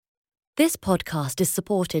This podcast is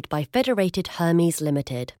supported by Federated Hermes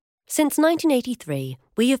Limited. Since 1983,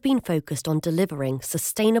 we have been focused on delivering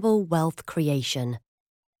sustainable wealth creation,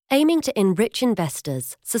 aiming to enrich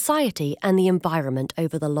investors, society, and the environment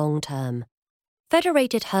over the long term.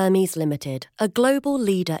 Federated Hermes Limited, a global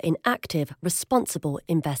leader in active, responsible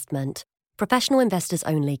investment. Professional investors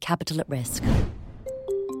only, capital at risk.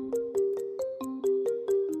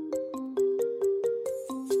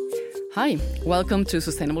 Hi, welcome to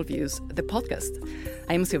Sustainable Views, the podcast.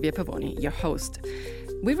 I am Silvia Pavoni, your host.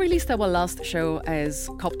 We released our last show as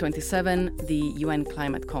COP27, the UN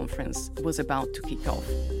Climate Conference, was about to kick off.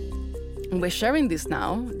 And we're sharing this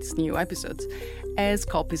now, this new episode, as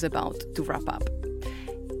COP is about to wrap up.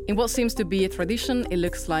 In what seems to be a tradition, it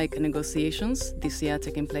looks like negotiations, this year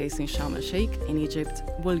taking place in Sharm el-Sheikh in Egypt,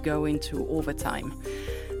 will go into overtime.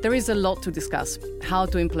 There is a lot to discuss: how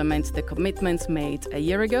to implement the commitments made a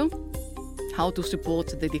year ago, how to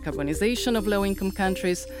support the decarbonization of low-income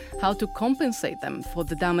countries, how to compensate them for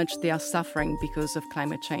the damage they are suffering because of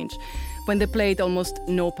climate change, when they played almost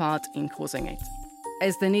no part in causing it.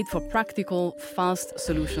 As the need for practical, fast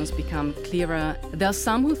solutions become clearer, there are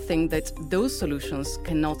some who think that those solutions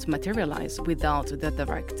cannot materialize without the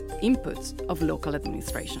direct input of local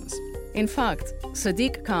administrations. In fact,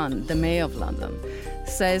 Sadiq Khan, the Mayor of London,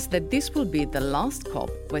 says that this will be the last COP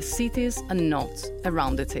where cities are not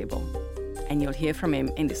around the table. And you'll hear from him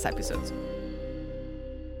in this episode.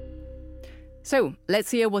 So,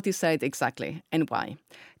 let's hear what he said exactly and why.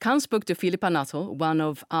 Khan spoke to Philippa Nuttall, one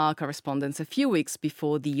of our correspondents, a few weeks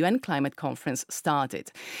before the UN Climate Conference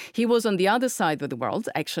started. He was on the other side of the world,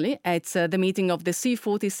 actually, at the meeting of the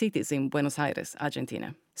C40 cities in Buenos Aires,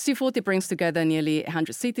 Argentina. C40 brings together nearly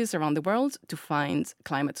 100 cities around the world to find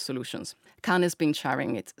climate solutions. Khan has been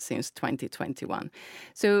chairing it since 2021.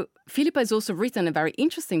 So Philippa has also written a very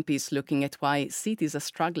interesting piece looking at why cities are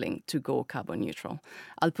struggling to go carbon neutral.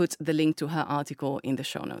 I'll put the link to her article in the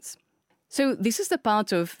show notes. So this is the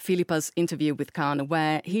part of Philippa's interview with Khan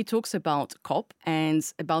where he talks about COP and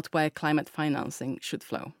about where climate financing should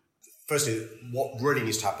flow. Firstly, what really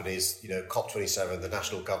needs to happen is, COP27, the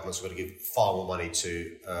national governments are going to give far more money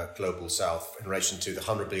to Global South in relation to the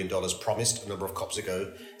 $100 billion promised a number of COPs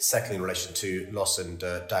ago. Secondly, in relation to loss and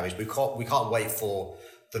damage. We can't wait for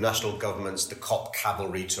the national governments, the COP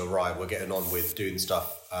cavalry to arrive. We're getting on with doing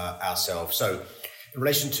stuff ourselves. So in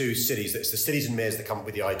relation to cities, it's the cities and mayors that come up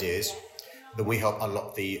with the ideas. Then we help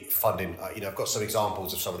unlock the funding. I've got some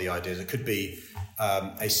examples of some of the ideas. It could be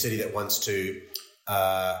a city that wants to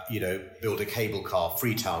build a cable car,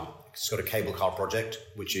 Freetown. It's got a cable car project,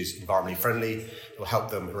 which is environmentally friendly. It will help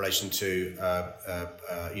them in relation to,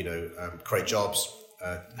 create jobs,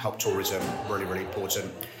 help tourism, really, really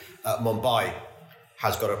important. Mumbai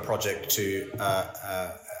has got a project to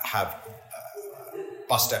have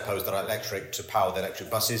bus depots that are electric to power the electric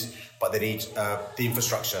buses, but they need the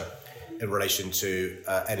infrastructure in relation to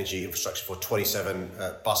energy infrastructure for 27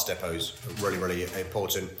 bus depots, really, really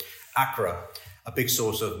important. Accra, a big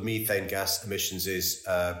source of methane gas emissions is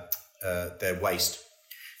their waste.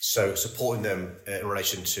 So supporting them in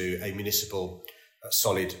relation to a municipal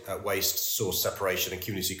solid waste source separation and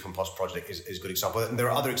community compost project is a good example. And there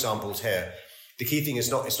are other examples here. The key thing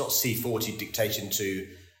is it's not C40 dictating to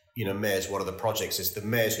mayors what are the projects. It's the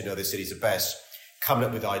mayors who know their cities the best coming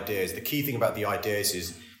up with ideas. The key thing about the ideas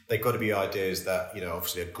is they've got to be ideas that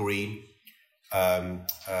obviously are green,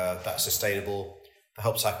 that's sustainable,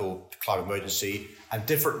 help tackle the climate emergency, and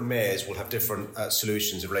different mayors will have different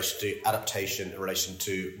solutions in relation to adaptation, in relation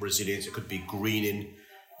to resilience. It could be greening.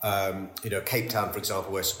 Cape Town, for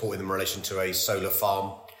example, we're supporting them in relation to a solar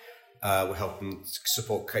farm. We're helping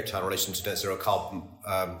support Cape Town in relation to net zero carbon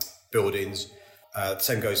buildings. The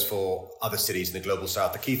same goes for other cities in the Global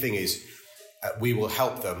South. The key thing is we will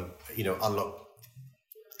help them, unlock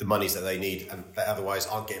the monies that they need and that otherwise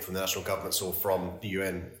aren't getting from the national governments or from the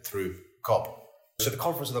UN through COP. So the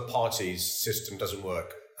Conference of the Parties system doesn't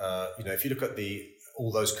work. If you look at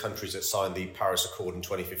all those countries that signed the Paris Accord in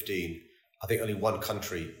 2015, I think only one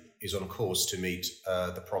country is on course to meet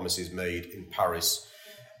the promises made in Paris.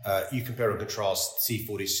 You compare and contrast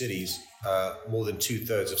C40 cities, more than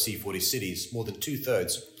two-thirds of C40 cities, more than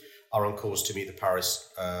two-thirds are on course to meet the Paris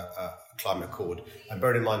Climate Accord. And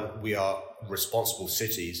bearing in mind, we are responsible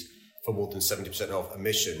cities for more than 70% of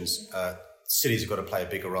emissions. Cities have got to play a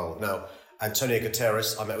bigger role. Now, Antonio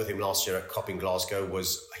Guterres, I met with him last year at COP in Glasgow,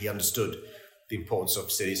 he understood the importance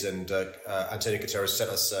of cities, and Antonio Guterres sent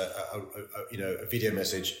us a video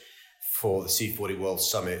message for the C40 World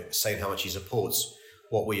Summit saying how much he supports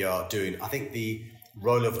what we are doing. I think the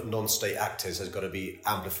role of non-state actors has got to be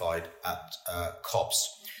amplified at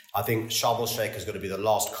COPs. I think Sharm el-Sheikh has got to be the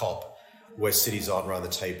last COP where cities aren't around the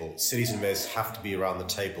table. Cities and mayors have to be around the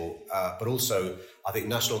table, but also I think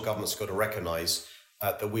national governments have got to recognise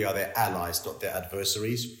that we are their allies, not their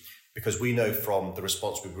adversaries, because we know from the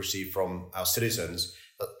response we've received from our citizens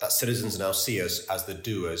that citizens now see us as the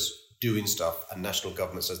doers, doing stuff, and national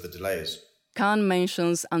governments as the delayers. Khan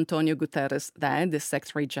mentions Antonio Guterres there, the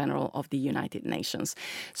Secretary General of the United Nations.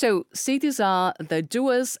 So cities are the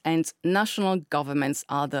doers and national governments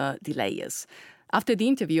are the delayers. After the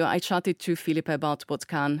interview, I chatted to Philippe about what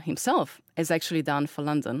Khan himself has actually done for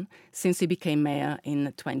London since he became mayor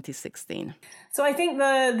in 2016. So I think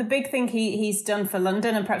the big thing he's done for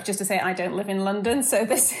London, and perhaps just to say I don't live in London, so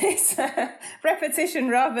this is repetition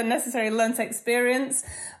rather than necessarily learnt experience.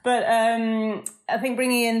 But I think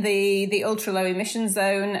bringing in the ultra low emission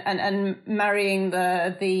zone and marrying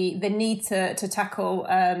the need to tackle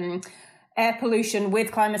air pollution with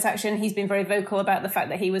climate action. He's been very vocal about the fact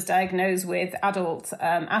that he was diagnosed with adult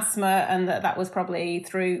asthma, and that was probably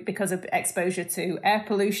because of exposure to air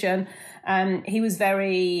pollution. He was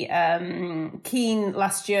very keen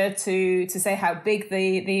last year to say how big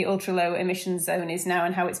the ultra low emissions zone is now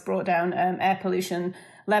and how it's brought down air pollution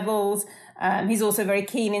levels. He's also very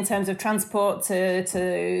keen in terms of transport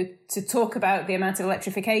to talk about the amount of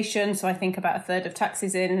electrification. So I think about a third of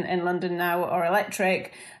taxis in London now are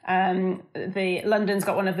electric. London's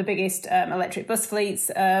got one of the biggest electric bus fleets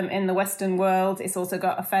in the Western world. It's also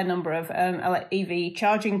got a fair number of EV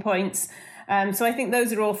charging points. So I think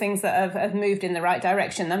those are all things that have moved in the right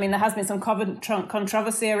direction. I mean, there has been some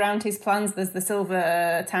controversy around his plans. There's the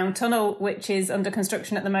Silver Town Tunnel, which is under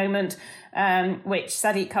construction at the moment, which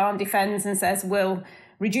Sadiq Khan defends and says will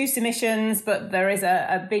reduce emissions. But there is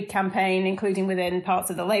a big campaign, including within parts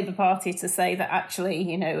of the Labour Party, to say that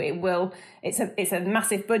actually, it will. It's a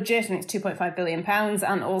massive budget, and it's £2.5 billion,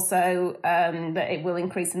 and also that it will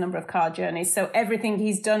increase the number of car journeys. So everything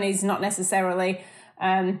he's done is not necessarily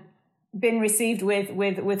been received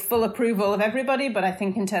with full approval of everybody, but I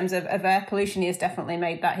think in terms of air pollution, he has definitely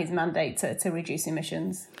made that his mandate to reduce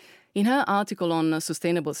emissions. In her article on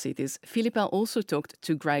sustainable cities, Philippa also talked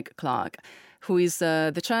to Greg Clark, who is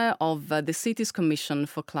the chair of the Cities Commission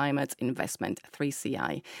for Climate Investment,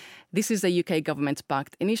 3CI. This is a UK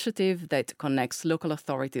government-backed initiative that connects local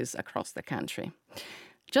authorities across the country.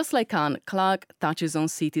 Just like Khan, Clark touches on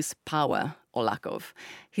cities' power, or lack of.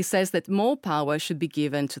 He says that more power should be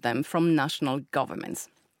given to them from national governments.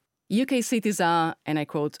 UK cities are, and I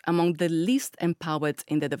quote, among the least empowered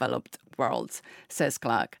in the developed world, says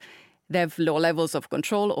Clark. They have low levels of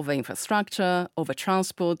control over infrastructure, over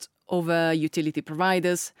transport, over utility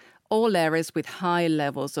providers, all areas with high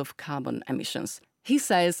levels of carbon emissions. He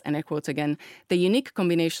says, and I quote again, the unique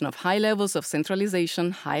combination of high levels of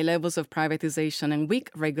centralization, high levels of privatization and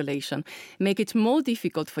weak regulation make it more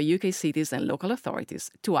difficult for UK cities and local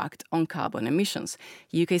authorities to act on carbon emissions.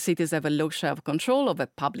 UK cities have a low share of control over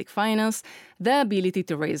public finance, their ability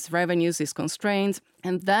to raise revenues is constrained,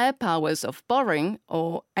 and their powers of borrowing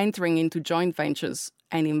or entering into joint ventures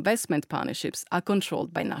and investment partnerships are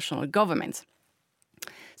controlled by national governments.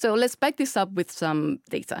 So let's back this up with some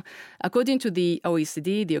data. According to the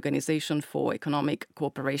OECD, the Organization for Economic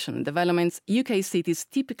Cooperation and Development, UK cities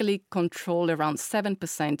typically control around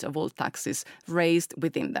 7% of all taxes raised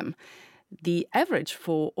within them. The average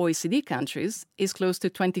for OECD countries is close to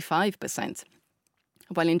 25%.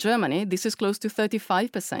 While in Germany, this is close to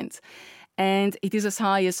 35%. And it is as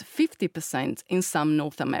high as 50% in some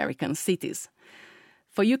North American cities.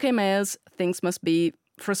 For UK mayors, things must be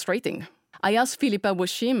frustrating. I asked Philippa what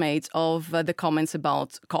she made of the comments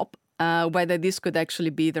about COP, whether this could actually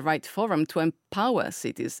be the right forum to empower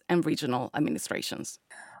cities and regional administrations.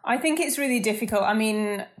 I think it's really difficult. I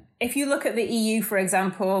mean, if you look at the EU, for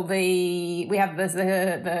example, we have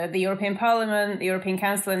the European Parliament, the European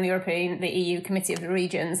Council, and the EU Committee of the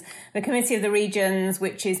Regions. The Committee of the Regions,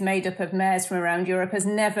 which is made up of mayors from around Europe, has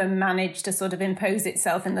never managed to sort of impose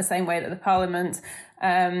itself in the same way that the Parliament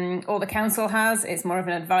or the Council has. It's more of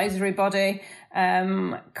an advisory body.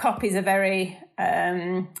 COP is a very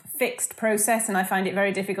fixed process, and I find it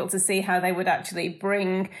very difficult to see how they would actually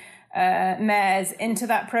bring mayors into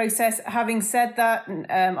that process. Having said that,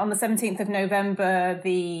 on the 17th of November,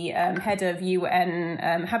 the head of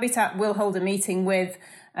UN Habitat will hold a meeting with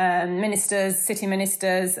ministers, city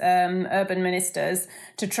ministers, urban ministers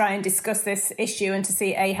to try and discuss this issue and to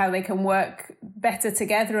see A, how they can work better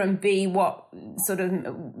together, and B, what sort of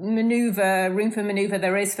room for manoeuvre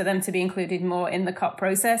there is for them to be included more in the COP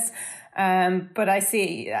process. But I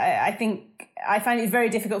find it very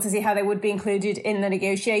difficult to see how they would be included in the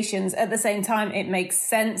negotiations. At the same time, it makes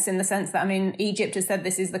sense in the sense that, Egypt has said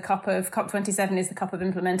this is the COP27 is the COP of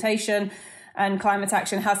implementation. and climate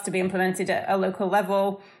action has to be implemented at a local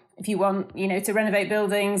level. If you want, to renovate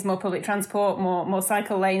buildings, more public transport, more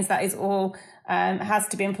cycle lanes, that is all has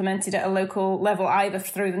to be implemented at a local level, either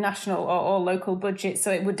through the national or local budget.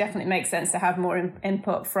 So it would definitely make sense to have more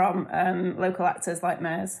input from local actors like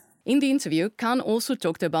mayors. In the interview, Khan also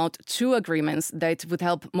talked about two agreements that would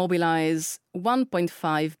help mobilize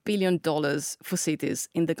 $1.5 billion for cities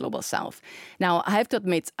in the Global South. Now, I have to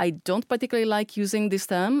admit, I don't particularly like using this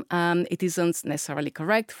term. It isn't necessarily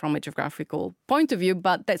correct from a geographical point of view,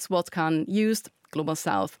 but that's what Khan used, Global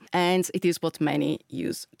South, and it is what many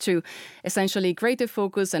use too. Essentially, greater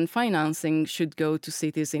focus and financing should go to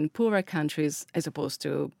cities in poorer countries as opposed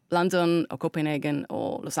to London or Copenhagen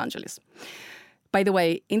or Los Angeles. By the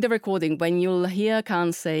way, in the recording, when you'll hear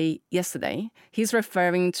Khan say yesterday, he's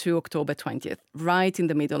referring to October 20th, right in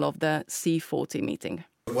the middle of the C40 meeting.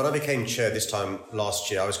 When I became chair this time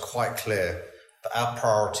last year, I was quite clear that our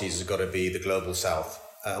priorities have got to be the Global South.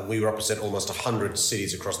 We represent almost 100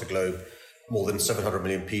 cities across the globe, more than 700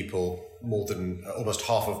 million people, more than almost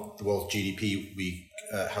half of the world's GDP we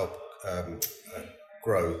help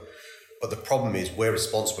grow. But the problem is we're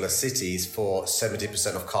responsible as cities for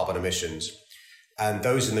 70% of carbon emissions. And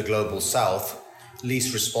those in the Global South,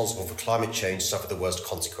 least responsible for climate change, suffer the worst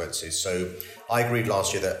consequences. So I agreed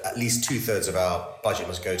last year that at least 2/3 of our budget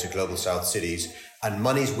must go to Global South cities, and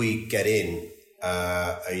monies we get in,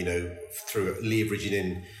 through leveraging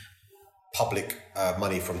in public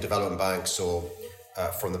money from development banks or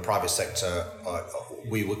from the private sector,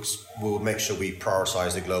 we will make sure we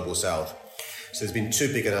prioritise the Global South. So there's been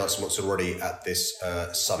two big announcements already at this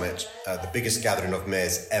summit, the biggest gathering of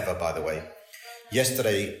mayors ever, by the way.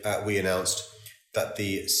 Yesterday, we announced that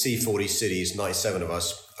the C40 cities, 97 of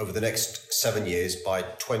us, over the next 7 years, by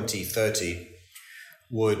 2030,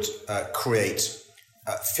 would create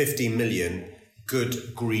 50 million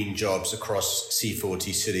good green jobs across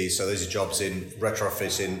C40 cities. So those are jobs in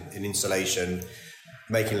retrofitting, in insulation,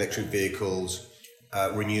 making electric vehicles,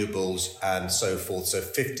 renewables, and so forth. So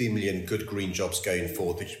 50 million good green jobs going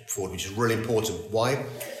forward, which is really important. Why?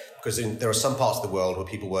 Because there are some parts of the world where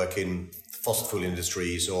people work in fossil fuel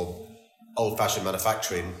industries or old-fashioned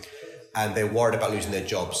manufacturing, and they're worried about losing their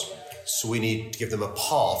jobs. So we need to give them a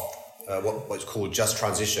path, what's called just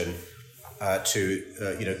transition,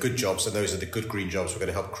 to good jobs, and those are the good green jobs we're going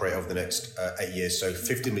to help create over the next 8 years. So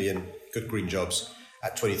 50 million good green jobs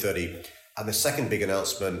at 2030. And the second big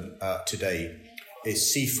announcement today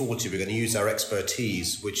is C40. We're going to use our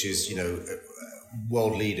expertise, which is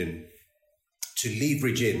world leading, to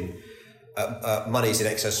leverage in monies in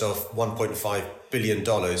excess of $1.5 billion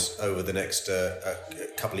over the next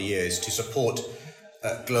couple of years to support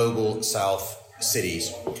Global South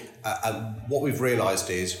cities. And what we've realised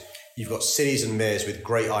is you've got cities and mayors with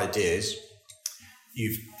great ideas.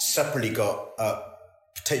 You've separately got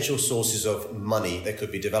potential sources of money. They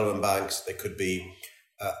could be development banks, they could be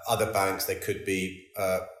other banks, they could be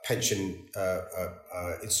pension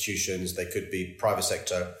institutions, they could be private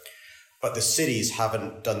sector. But the cities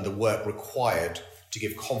haven't done the work required to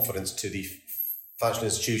give confidence to the financial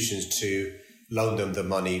institutions to loan them the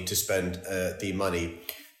money, to spend the money.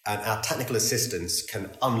 And our technical assistance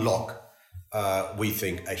can unlock, we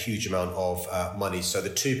think, a huge amount of money. So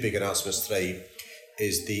the two big announcements today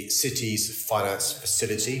is the cities finance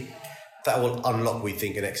facility. That will unlock, we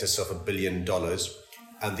think, in excess of $1 billion.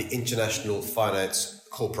 And the International Finance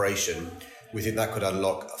Corporation, we think that could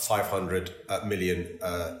unlock $500 million.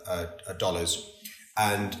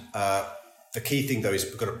 And the key thing, though, is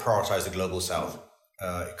we've got to prioritise the Global South.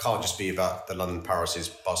 It can't just be about the London, Parises,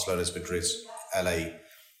 Barcelonas, Madrids, LA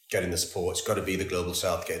getting the support. It's got to be the Global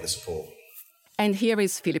South getting the support. And here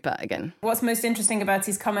is Philippa again. What's most interesting about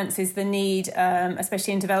his comments is the need,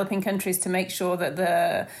 especially in developing countries, to make sure that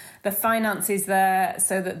the finance is there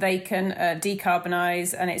so that they can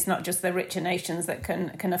decarbonise, and it's not just the richer nations that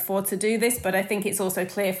can afford to do this. But I think it's also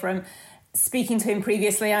clear from speaking to him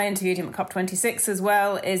previously, I interviewed him at COP26 as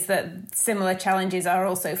well, is that similar challenges are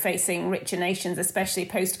also facing richer nations, especially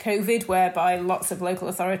post-COVID, whereby lots of local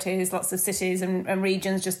authorities, lots of cities and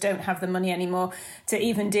regions just don't have the money anymore to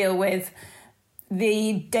even deal with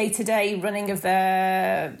the day-to-day running of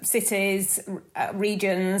their cities,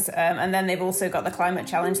 regions, and then they've also got the climate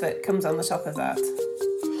challenge that comes on the top of that.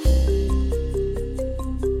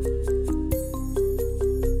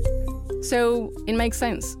 So it makes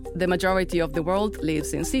sense. The majority of the world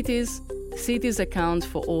lives in cities. Cities account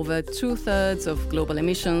for over 2/3 of global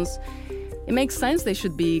emissions. It makes sense they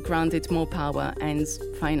should be granted more power and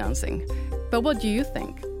financing. But what do you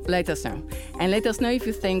think? Let us know. And let us know if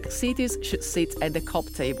you think cities should sit at the COP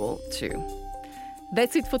table too.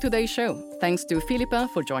 That's it for today's show. Thanks to Philippa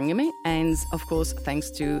for joining me, and of course, thanks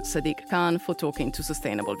to Sadiq Khan for talking to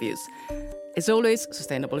Sustainable Views. As always,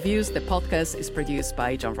 Sustainable Views, the podcast, is produced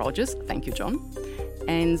by John Rogers. Thank you, John.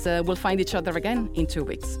 And we'll find each other again in 2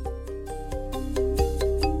 weeks.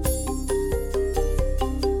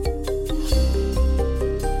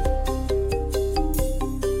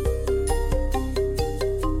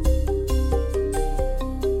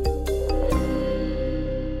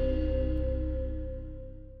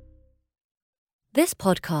 This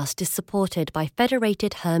podcast is supported by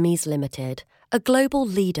Federated Hermes Limited, a global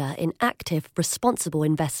leader in active, responsible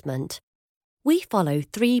investment. We follow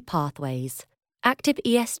 3 pathways: active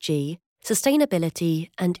ESG, sustainability,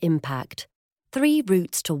 and impact. 3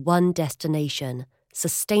 routes to one destination: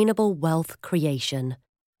 sustainable wealth creation.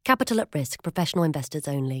 Capital at risk, professional investors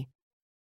only.